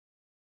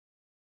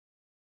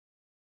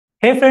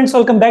Hey friends,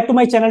 welcome back to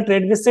my channel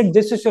Trade Visit.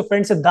 This is your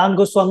friend Siddhant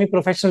Goswami,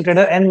 professional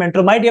trader and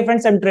mentor. My dear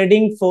friends, I'm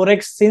trading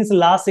Forex since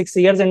last 6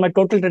 years and my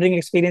total trading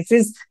experience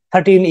is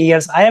 13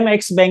 years. I am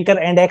ex-banker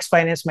and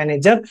ex-finance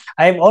manager.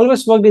 I have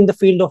always worked in the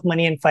field of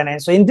money and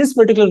finance. So in this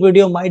particular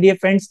video, my dear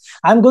friends,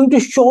 I'm going to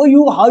show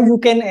you how you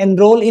can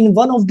enroll in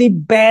one of the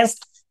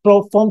best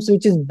firms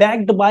which is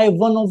backed by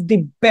one of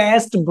the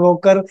best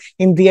broker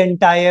in the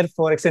entire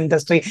Forex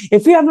industry.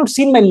 If you have not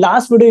seen my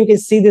last video, you can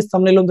see this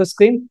thumbnail on the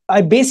screen.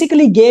 I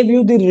basically gave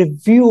you the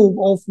review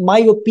of my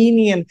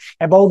opinion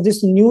about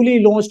this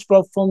newly launched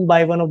firm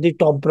by one of the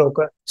top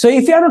broker. So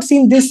if you have not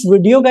seen this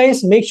video,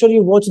 guys, make sure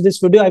you watch this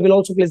video. I will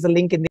also place the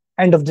link in the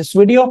end of this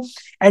video.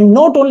 And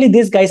not only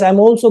this, guys, I'm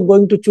also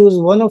going to choose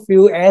one of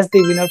you as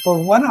the winner for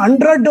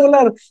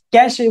 $100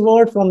 cash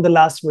reward from the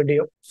last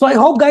video. So I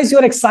hope, guys,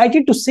 you're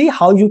excited to see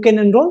how you can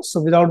enroll.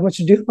 So without much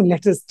ado,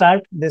 let's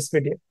start this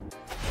video.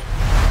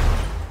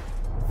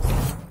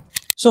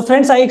 So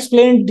friends, I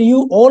explained to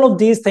you all of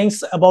these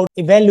things about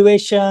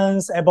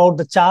evaluations, about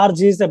the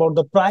charges, about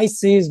the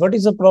prices, what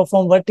is a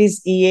firm, what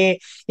is EA,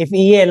 if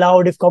EA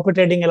allowed, if copy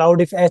trading allowed,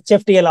 if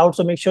HFT allowed.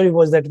 So make sure you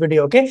watch that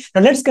video, okay?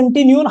 Now let's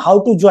continue on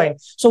how to join.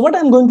 So what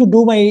I'm going to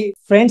do, my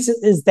friends,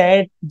 is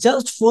that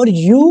just for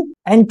you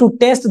and to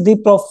test the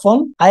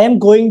firm, I am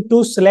going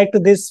to select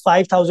this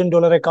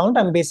 $5,000 account.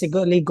 I'm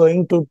basically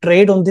going to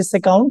trade on this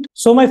account.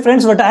 So my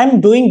friends, what I'm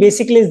doing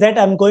basically is that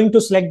I'm going to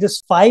select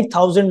this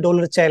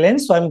 $5,000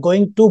 challenge. So I'm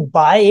going to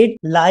buy it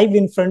live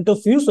in front of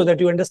you so that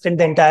you understand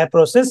the entire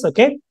process.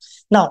 Okay.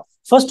 Now,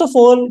 first of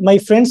all, my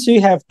friends,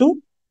 you have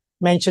to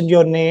mention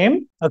your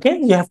name. Okay.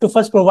 You have to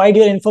first provide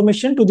your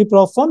information to the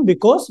firm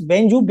because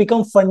when you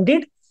become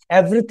funded,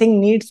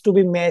 everything needs to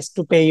be matched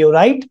to pay you,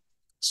 right?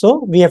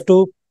 So we have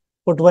to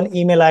put one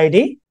email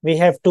ID. We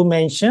have to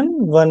mention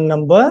one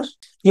number.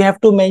 You have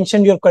to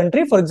mention your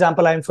country. For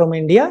example, I'm from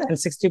India and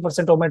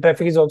 60% of my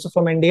traffic is also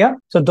from India.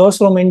 So those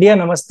from India,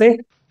 namaste.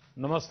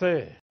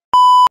 Namaste.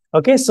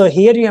 Okay, so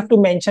here you have to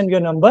mention your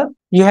number.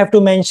 You have to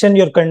mention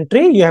your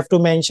country. You have to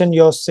mention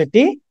your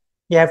city.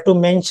 You have to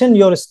mention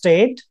your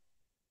state.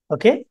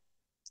 Okay,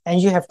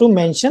 and you have to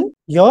mention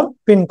your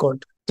PIN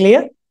code.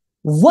 Clear?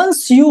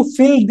 Once you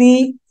fill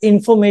the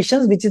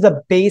information, which is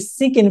the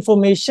basic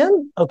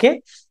information,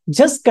 okay,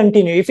 just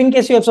continue. If in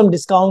case you have some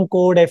discount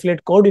code,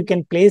 affiliate code, you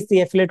can place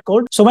the affiliate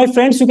code. So my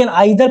friends, you can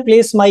either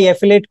place my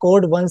affiliate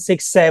code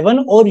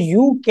 167 or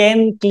you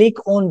can click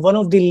on one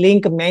of the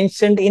link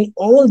mentioned in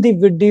all the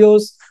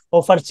videos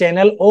of our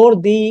channel or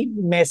the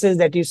message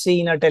that you see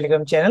in our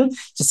Telegram channel.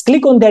 Just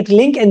click on that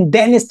link and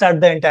then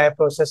start the entire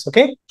process.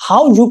 Okay.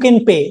 How you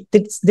can pay?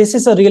 This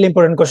is a really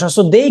important question.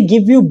 So they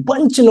give you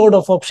bunch load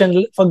of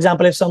options. For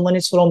example, if someone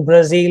is from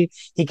Brazil,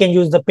 he can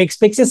use the Pix.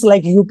 Pix is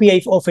like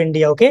UPI of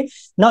India. Okay.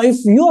 Now,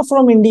 if you are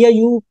from India,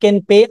 you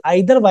can pay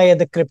either via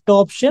the crypto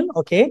option.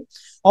 Okay.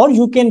 Or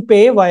you can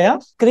pay via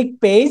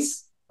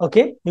ClickPays.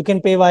 Okay, you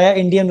can pay via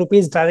Indian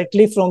rupees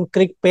directly from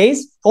ClickPays,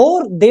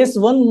 or there's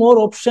one more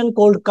option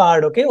called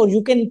card. Okay, or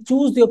you can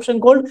choose the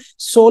option called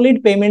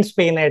Solid Payments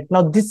Paynet.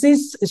 Now, this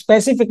is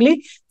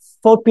specifically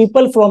for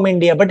people from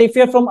India, but if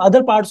you're from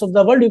other parts of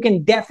the world, you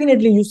can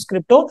definitely use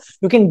crypto.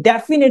 You can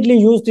definitely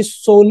use this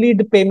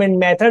solid payment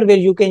method where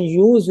you can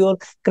use your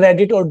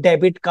credit or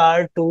debit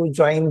card to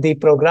join the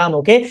program.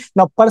 Okay,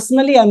 now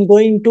personally, I'm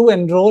going to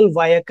enroll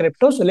via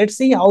crypto. So let's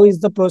see how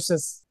is the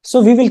process. So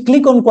we will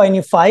click on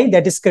Coinify,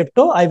 that is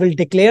crypto. I will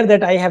declare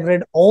that I have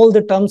read all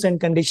the terms and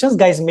conditions.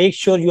 Guys, make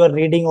sure you are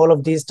reading all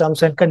of these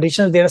terms and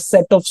conditions. There are a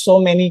set of so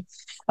many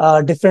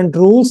different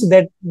rules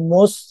that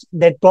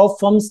prop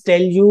firms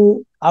tell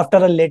you after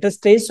a later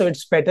stage. So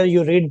it's better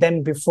you read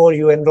them before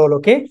you enroll.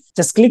 Okay,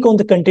 just click on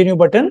the continue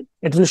button.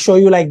 It will show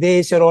you like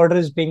this, your order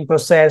is being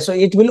processed. So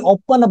it will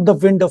open up the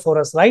window for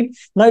us, right?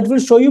 Now it will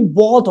show you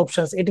both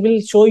options. It will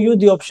show you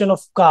the option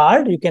of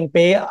card. You can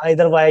pay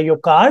either via your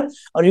card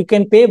or you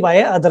can pay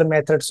via other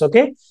methods.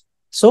 Okay.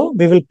 So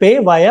we will pay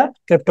via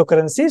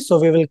cryptocurrency. So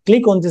we will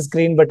click on this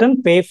green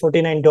button, pay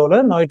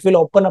 $49. Now it will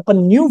open up a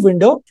new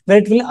window where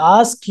it will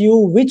ask you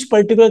which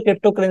particular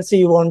cryptocurrency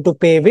you want to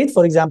pay with.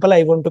 For example,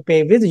 I want to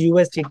pay with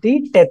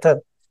USDT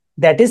Tether,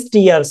 that is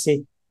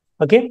TRC.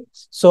 Okay,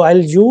 so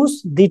I'll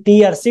use the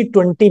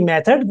TRC20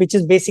 method, which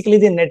is basically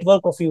the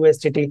network of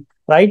USDT,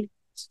 right?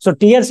 So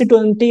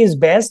TRC20 is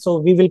best. So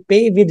we will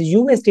pay with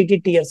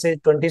USDT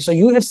TRC20. So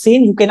you have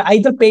seen you can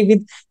either pay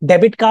with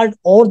debit card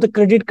or the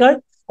credit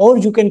card, or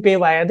you can pay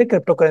via the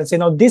cryptocurrency.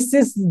 Now, this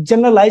is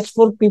generalized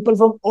for people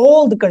from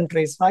all the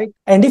countries, right?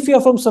 And if you're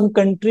from some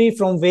country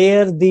from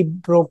where the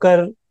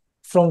broker,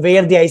 from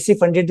where the IC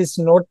funded is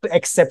not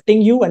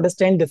accepting you,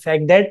 understand the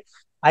fact that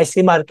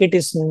IC market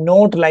is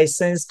not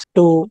licensed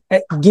to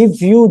give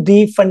you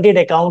the funded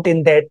account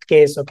in that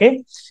case,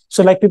 okay?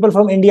 So like people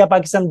from India,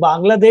 Pakistan,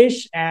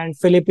 Bangladesh, and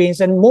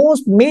Philippines, and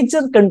most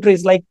major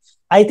countries, like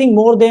I think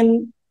more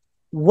than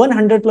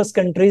 100 plus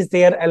countries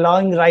they are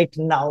allowing right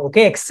now,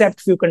 okay, except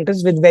few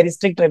countries with very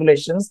strict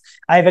regulations.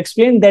 I've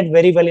explained that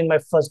very well in my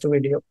first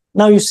video.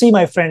 Now you see,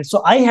 my friends,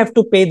 so I have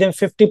to pay them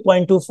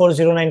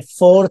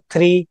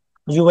 50.240943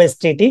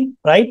 USDT,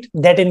 right?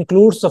 That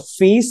includes the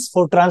fees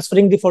for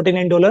transferring the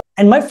 $49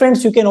 And my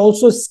friends, you can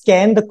also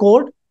scan the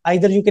code.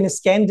 Either you can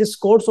scan this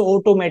code, so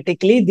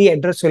automatically the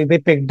address will be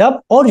picked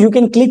up, or you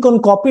can click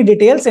on copy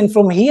details, and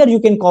from here you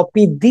can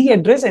copy the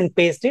address and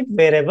paste it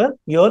wherever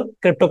your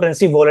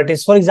cryptocurrency wallet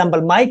is. For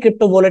example, my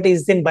crypto wallet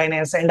is in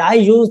Binance, and I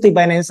use the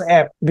Binance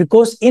app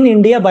because in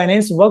India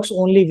Binance works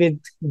only with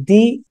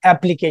the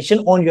application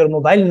on your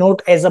mobile,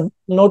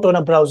 not on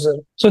a browser.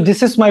 So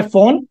this is my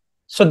phone.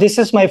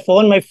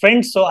 My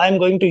friend. So I'm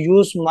going to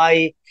use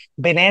my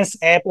Binance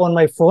app on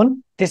my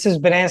phone. This is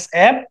Binance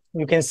app,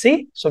 you can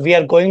see. So we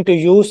are going to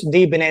use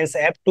the Binance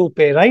app to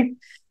pay, right?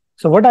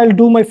 So what I'll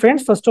do, my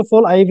friends, first of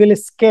all, I will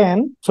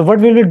scan. So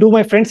what we will do,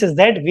 my friends, is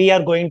that we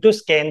are going to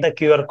scan the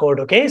QR code,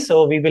 okay?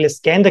 So we will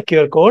scan the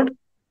QR code.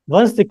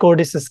 Once the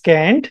code is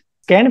scanned,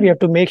 we have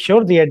to make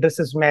sure the address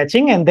is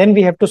matching, and then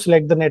we have to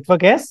select the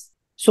network as.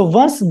 So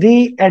once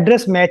the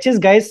address matches,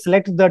 guys,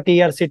 select the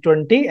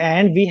TRC20,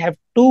 and we have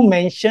to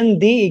mention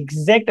the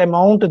exact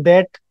amount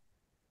that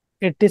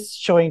it is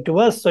showing to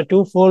us. So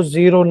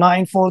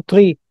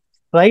 240943,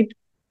 right?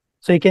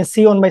 So you can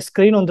see on my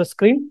screen,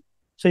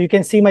 So you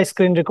can see my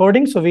screen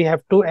recording. So we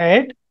have to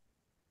add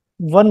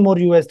one more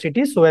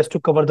USDT so as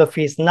to cover the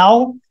fees.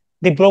 Now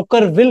the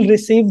broker will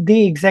receive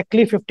the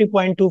exactly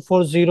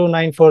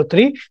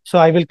 50.240943. So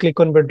I will click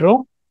on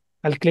withdraw.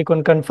 I'll click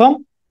on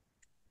confirm.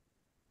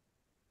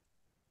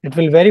 It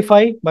will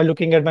verify by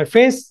looking at my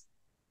face.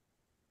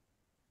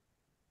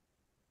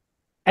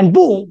 And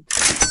boom,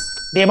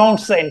 the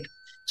amount sent.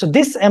 So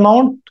this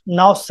amount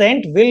now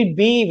sent will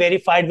be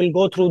verified, will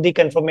go through the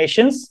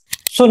confirmations.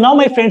 So now,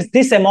 my friends,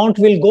 this amount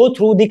will go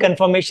through the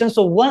confirmation.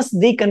 So once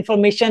the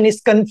confirmation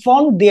is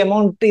confirmed, the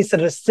amount is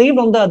received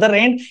on the other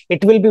end,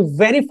 it will be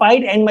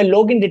verified and my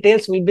login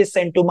details will be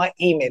sent to my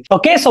email.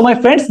 Okay, so my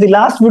friends, the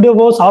last video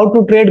was how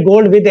to trade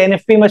gold with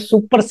NFP, my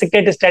super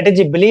secret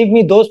strategy. Believe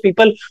me, those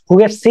people who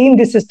have seen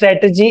this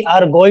strategy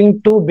are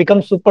going to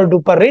become super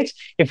duper rich.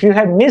 If you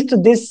have missed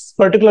this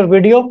particular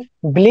video,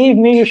 believe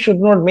me, you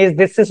should not miss.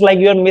 This is like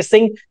you're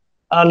missing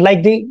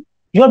like the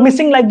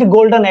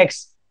golden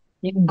eggs.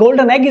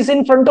 Golden egg is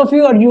in front of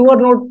you, or you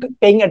are not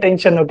paying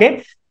attention.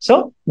 Okay,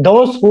 so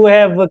those who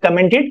have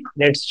commented,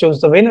 let's choose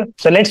the winner.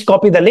 So let's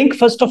copy the link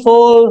first of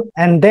all,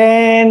 and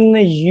then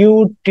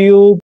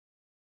YouTube.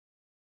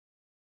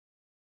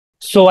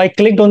 So I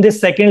clicked on this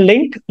second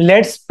link.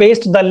 Let's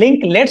paste the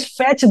link. Let's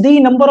fetch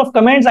the number of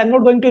comments. I'm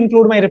not going to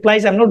include my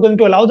replies. I'm not going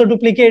to allow the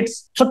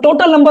duplicates. So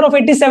total number of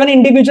 87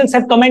 individuals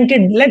have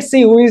commented. Let's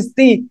see who is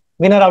the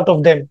winner out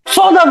of them.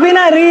 So the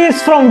winner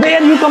is from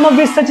where you come up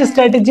with such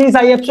strategies.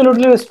 I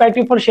absolutely respect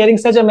you for sharing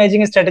such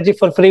amazing strategy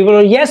for free.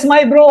 Yes,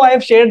 my bro, I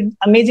have shared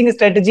amazing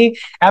strategy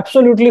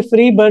absolutely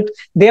free, but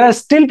there are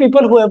still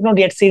people who have not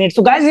yet seen it.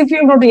 So guys, if you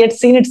have not yet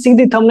seen it, see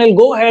the thumbnail,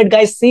 go ahead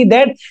guys, see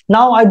that.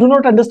 Now I do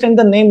not understand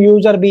the name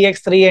user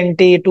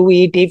BX3NT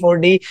 2E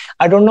T4D.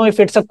 I don't know if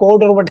it's a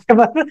code or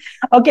whatever.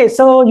 Okay,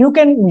 so you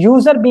can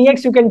user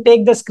BX, you can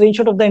take the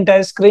screenshot of the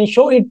entire screen,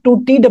 show it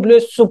to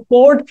TWS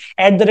support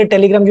at the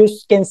Telegram. You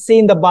can see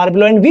in the bar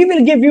below, and we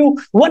will give you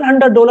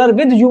 $100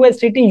 with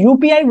USDT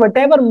UPI,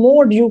 whatever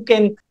mode you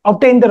can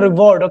obtain the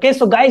reward. Okay,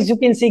 so guys, you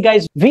can see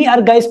guys, we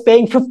are guys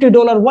paying $50,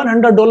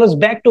 $100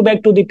 back to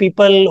back to the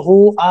people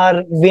who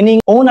are winning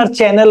on our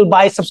channel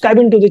by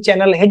subscribing to the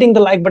channel, hitting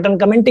the like button,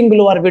 commenting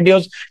below our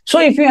videos.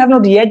 So if you have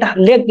not yet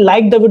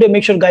liked the video,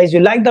 make sure guys you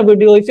like the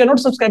video. If you're not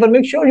a subscriber,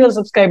 make sure you're a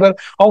subscriber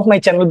of my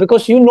channel,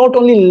 because you not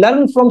only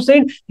learn from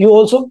Sid, you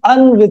also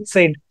earn with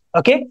Sid.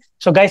 Okay,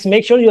 so guys,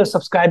 make sure you're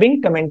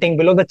subscribing, commenting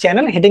below the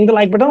channel, hitting the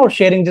like button, or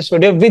sharing this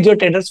video with your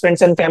traders,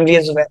 friends and family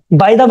as well.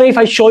 By the way, if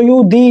I show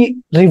you the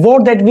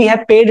reward that we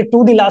have paid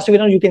to the last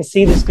winner, you can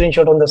see the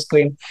screenshot on the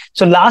screen.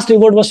 So last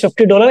reward was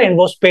 $50 and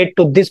was paid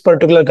to this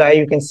particular guy.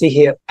 You can see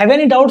here. Have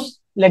any doubts?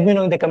 Let me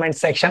know in the comment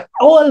section.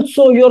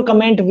 Also, your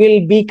comment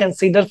will be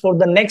considered for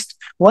the next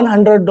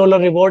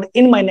 $100 reward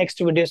in my next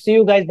video. See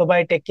you guys.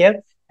 Bye-bye. Take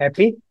care.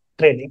 Happy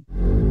trading.